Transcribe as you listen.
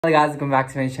Hello guys, welcome back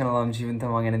to my channel. I'm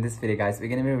Jung, and in this video guys, we're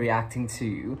going to be reacting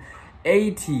to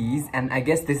ATEEZ, and I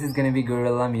guess this is going to be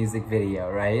Guerrilla music video,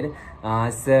 right?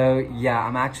 So yeah,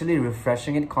 I'm actually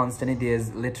refreshing it constantly.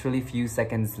 There's literally few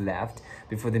seconds left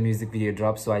before the music video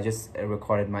drops, so I just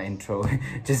recorded my intro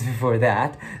just before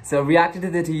that. So reacted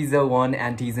to the teaser 1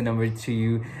 and teaser number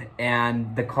 2,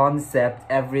 and the concept,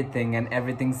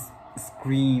 everything's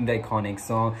screamed iconic.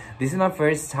 So this is my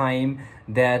first time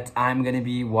that I'm gonna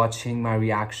be watching my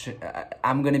reaction.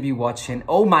 I'm gonna be watching,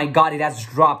 oh my god, it has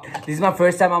dropped. This is my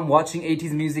first time I'm watching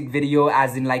ATEEZ music video,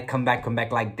 as in like come back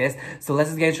like this. So let's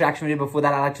just get into reaction video. Before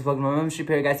that, I like to plug my membership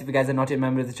here guys. If you guys are not yet a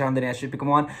member of the channel, then I should become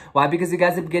one. Why? Because you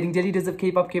guys are getting daily doses of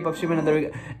K-pop ship,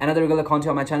 and another regular content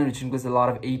on my channel, which includes a lot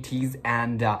of ATEEZ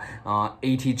and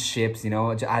ATEEZ ships. You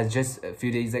know, as just a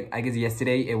few days, I guess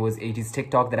yesterday it was ATEEZ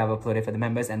TikTok that I've uploaded for the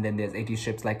members, and then there's ATEEZ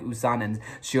ships like Usan and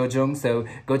Jung. So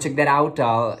go check that out.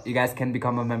 You guys can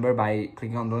become a member by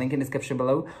clicking on the link in the description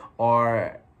below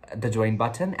or the join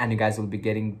button, and you guys will be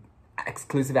getting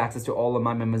exclusive access to all of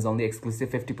my members only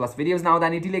exclusive 50+ videos. Now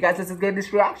then, delay guys, let's just get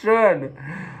this reaction.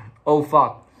 Oh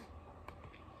fuck.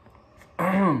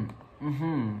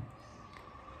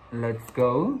 Let's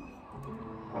go.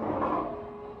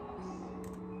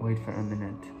 Wait for a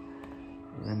minute.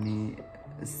 Let me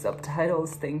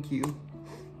subtitles, thank you.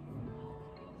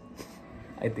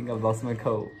 I think I've lost my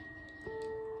coat.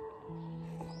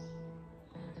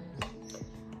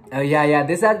 Oh yeah,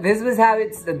 this was how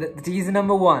it's the teaser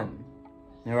number 1,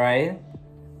 all right?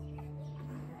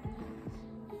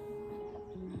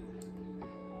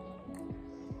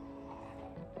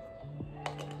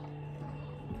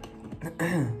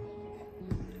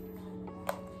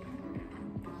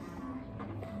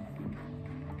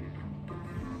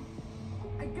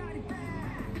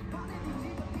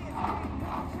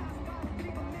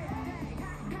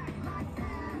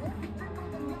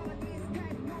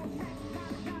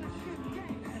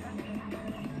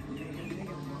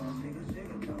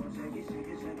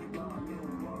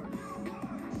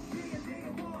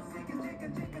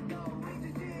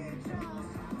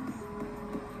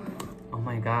 Oh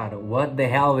my god, what the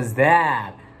hell was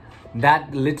that?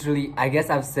 That literally, I guess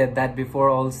I've said that before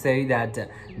also, that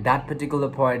that particular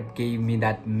part gave me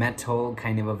that metal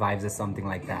kind of a vibes or something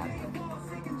like that.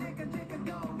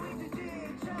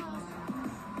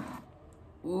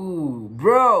 Ooh,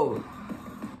 bro!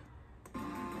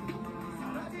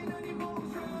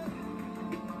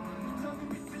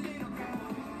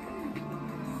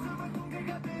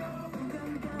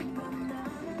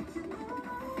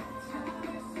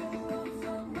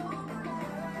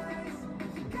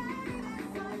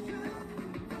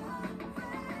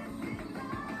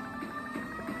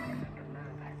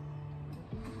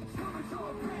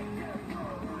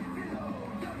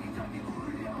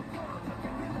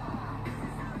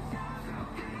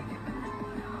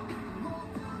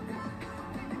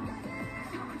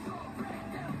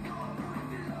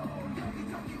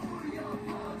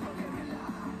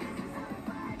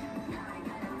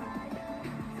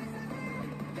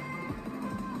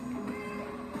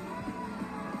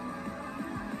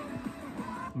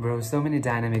 Bro, so many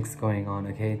dynamics going on,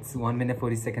 okay? It's 1 minute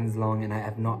 40 seconds long, and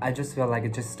I just feel like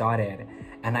it just started.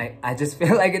 And I just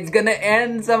feel like it's gonna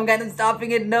end, so I'm kind of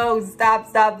stopping it. No,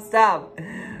 stop.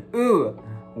 Ooh,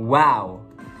 wow.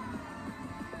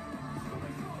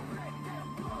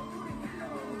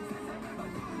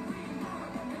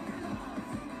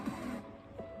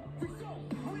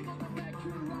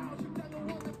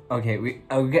 Okay,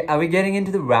 are we getting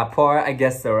into the rap part? I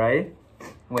guess so, right?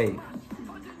 Wait.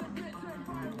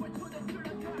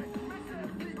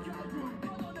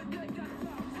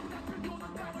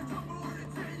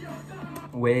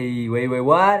 Wait,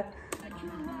 what?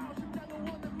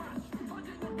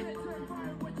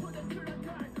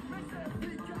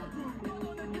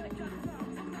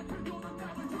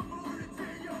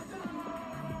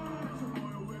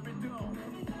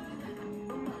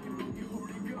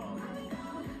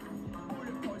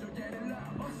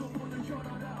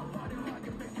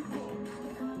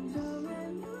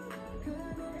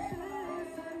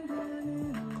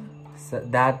 So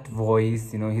that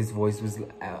voice, you know, his voice was,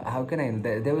 how can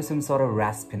I, there was some sort of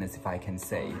raspiness, if I can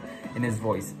say, in his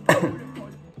voice.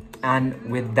 And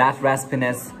with that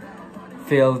raspiness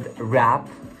filled rap,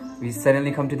 we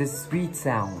suddenly come to this sweet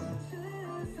sound.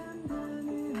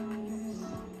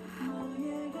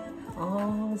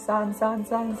 Oh, san.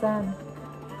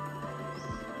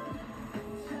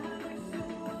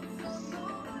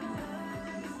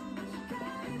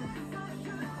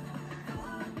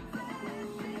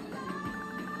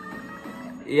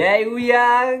 Yay,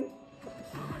 Wooyoung!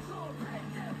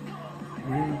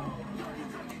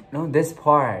 No, this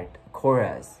part.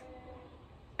 chorus.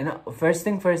 And first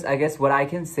thing first, I guess what I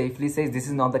can safely say is this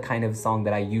is not the kind of song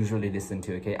that I usually listen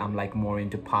to, okay? I'm like more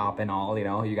into pop and all, you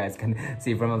know, you guys can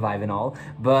see from a vibe and all.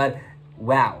 But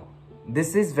wow,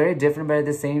 this is very different, but at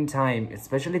the same time,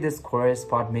 especially this chorus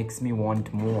part makes me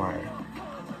want more.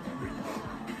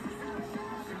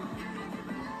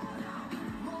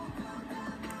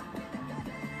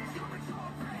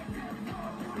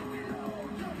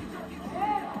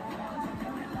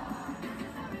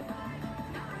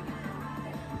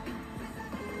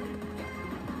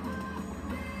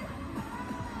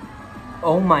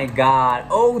 Oh my god.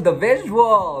 Oh, the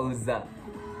visuals.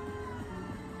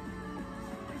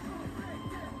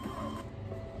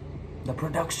 The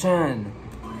production.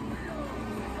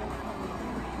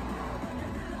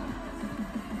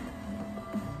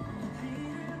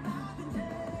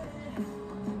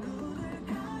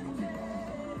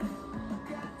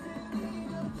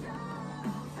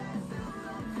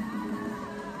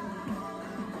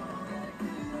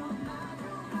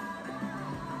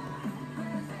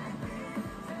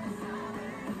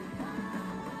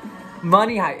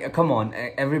 Money Heist, come on,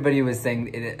 everybody was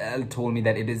saying, told me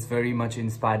that it is very much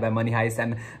inspired by Money Heist,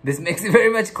 and this makes it very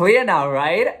much clear now,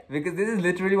 right? Because this is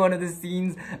literally one of the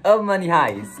scenes of Money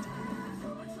Heist.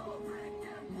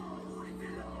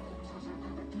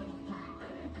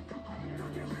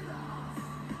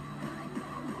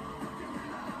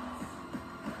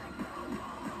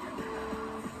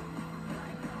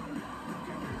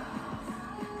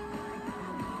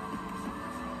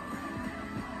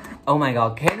 Oh my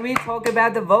god, can we talk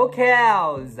about the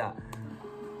vocals?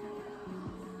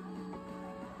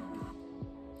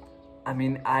 I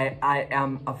mean, I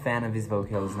am a fan of his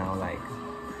vocals now, like.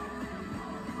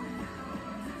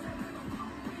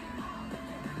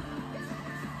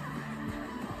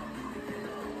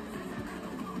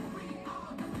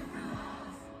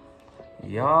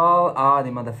 Y'all are the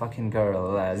motherfucking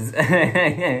girls.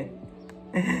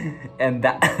 And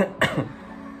that...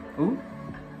 Ooh.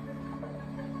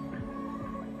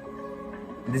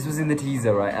 This was in the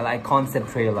teaser, right? Like concept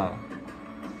trailer.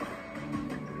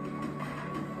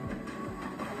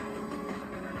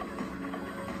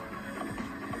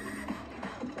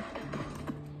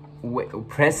 Wait,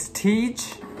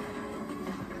 Prestige?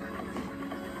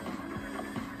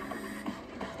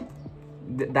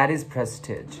 That is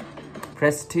Prestige.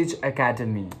 Prestige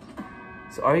Academy.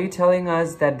 So are you telling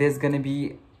us that there's gonna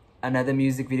be another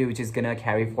music video which is gonna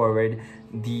carry forward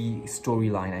the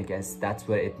storyline? I guess that's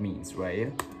what it means,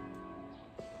 right?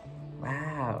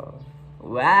 Wow.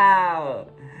 Wow.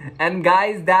 And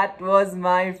guys, that was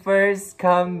my first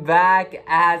comeback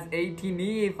as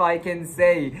ATEEZ, if I can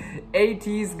say.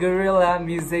 ATEEZ Guerrilla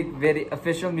music video,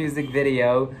 official music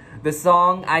video. The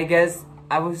song, I guess,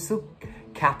 I was so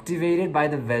captivated by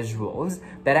the visuals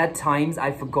that at times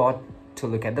I forgot to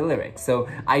look at the lyrics. So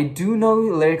I do know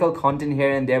lyrical content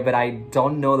here and there, but I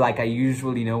don't know like I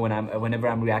usually know whenever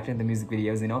I'm reacting to the music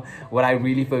videos, you know. What I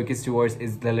really focus towards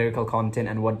is the lyrical content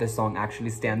and what the song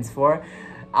actually stands for.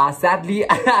 Sadly,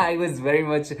 I was very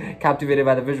much captivated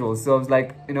by the visuals. So I was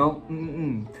like, you know,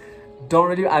 don't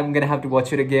really, I'm gonna have to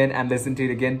watch it again and listen to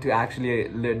it again to actually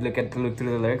look through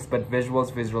the lyrics. But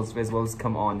visuals,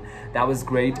 come on. That was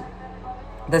great.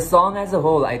 The song as a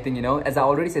whole, I think, you know, as I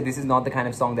already said, this is not the kind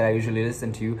of song that I usually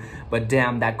listen to, but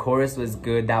damn, that chorus was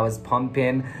good. That was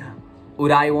pumping.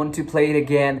 Would I want to play it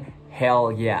again?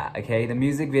 Hell yeah. Okay, the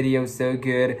music video is so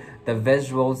good, the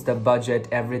visuals, the budget,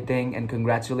 everything, and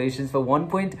congratulations for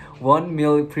 1.1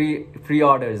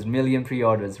 million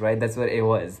pre-orders, right? That's what it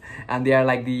was. And they are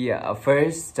like the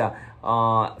first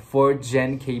 4th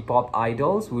gen K-pop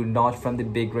idols who are not from the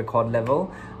big record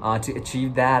level to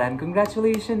achieve that. And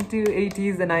congratulations to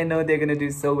ATEEZ, and I know they're gonna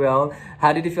do so well.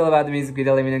 How did you feel about the music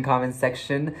video? Let me know in the comments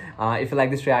section. If you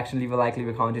like this reaction, leave a like, leave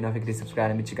a comment, and don't forget to subscribe,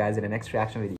 and meet you guys in the next reaction video.